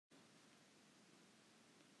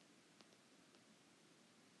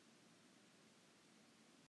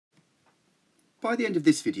By the end of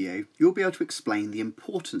this video, you'll be able to explain the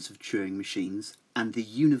importance of Turing machines and the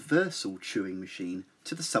Universal Turing machine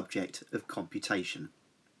to the subject of computation.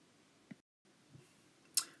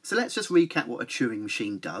 So let's just recap what a Turing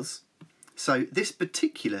machine does. So this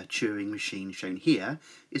particular Turing machine shown here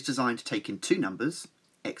is designed to take in two numbers,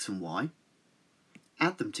 x and y,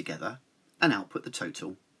 add them together and output the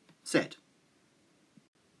total, z.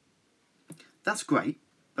 That's great,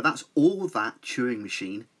 but that's all that Turing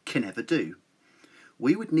machine can ever do.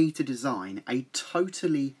 We would need to design a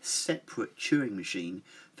totally separate Turing machine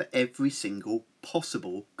for every single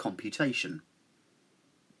possible computation.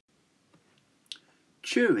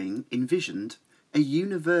 Turing envisioned a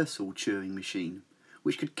universal Turing machine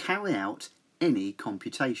which could carry out any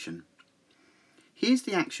computation. Here's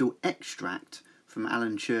the actual extract from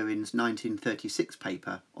Alan Turing's 1936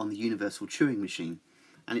 paper on the Universal Turing machine,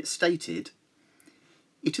 and it stated,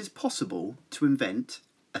 "It is possible to invent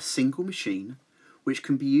a single machine which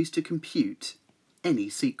can be used to compute any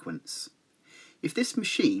sequence. If this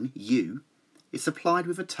machine, U, is supplied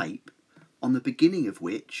with a tape, on the beginning of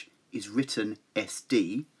which is written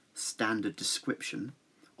SD, standard description,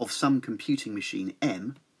 of some computing machine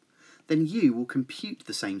M, then U will compute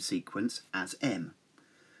the same sequence as M."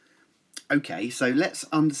 Okay, so let's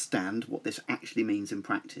understand what this actually means in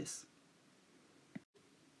practice.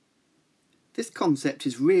 This concept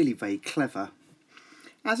is really very clever.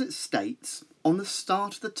 As it states, on the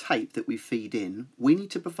start of the tape that we feed in, we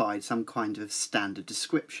need to provide some kind of standard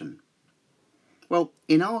description. Well,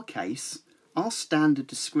 in our case, our standard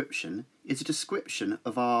description is a description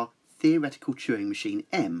of our theoretical Turing machine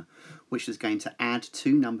M, which is going to add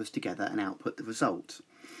two numbers together and output the result.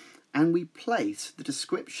 And we place the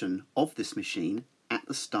description of this machine at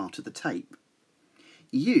the start of the tape.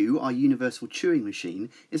 U, our universal Turing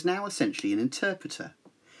machine, is now essentially an interpreter,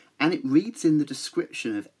 and it reads in the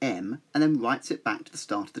description of M and then writes it back to the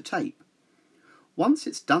start of the tape. Once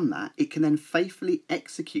it's done that, it can then faithfully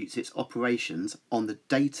execute its operations on the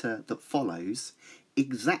data that follows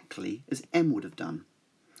exactly as M would have done.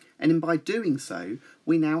 And by doing so,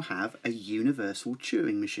 we now have a universal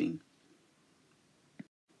Turing machine.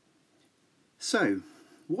 So,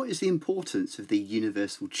 what is the importance of the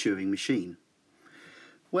universal Turing machine?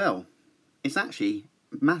 Well, it's actually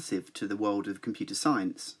massive to the world of computer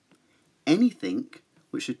science. Anything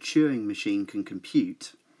which a Turing machine can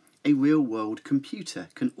compute, a real-world computer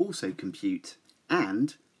can also compute,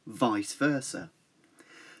 and vice versa.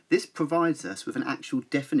 This provides us with an actual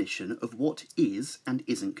definition of what is and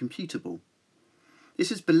isn't computable.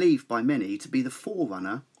 This is believed by many to be the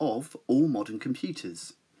forerunner of all modern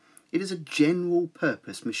computers. It is a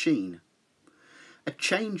general-purpose machine. A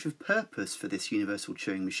change of purpose for this universal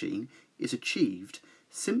Turing machine is achieved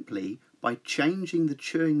simply by changing the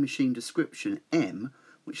Turing machine description M,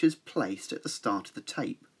 which is placed at the start of the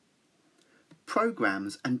tape.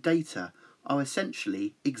 Programs and data are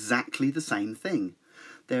essentially exactly the same thing.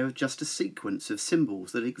 They are just a sequence of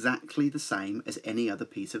symbols that are exactly the same as any other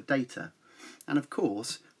piece of data. And of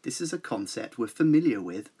course, this is a concept we're familiar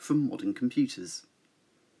with from modern computers.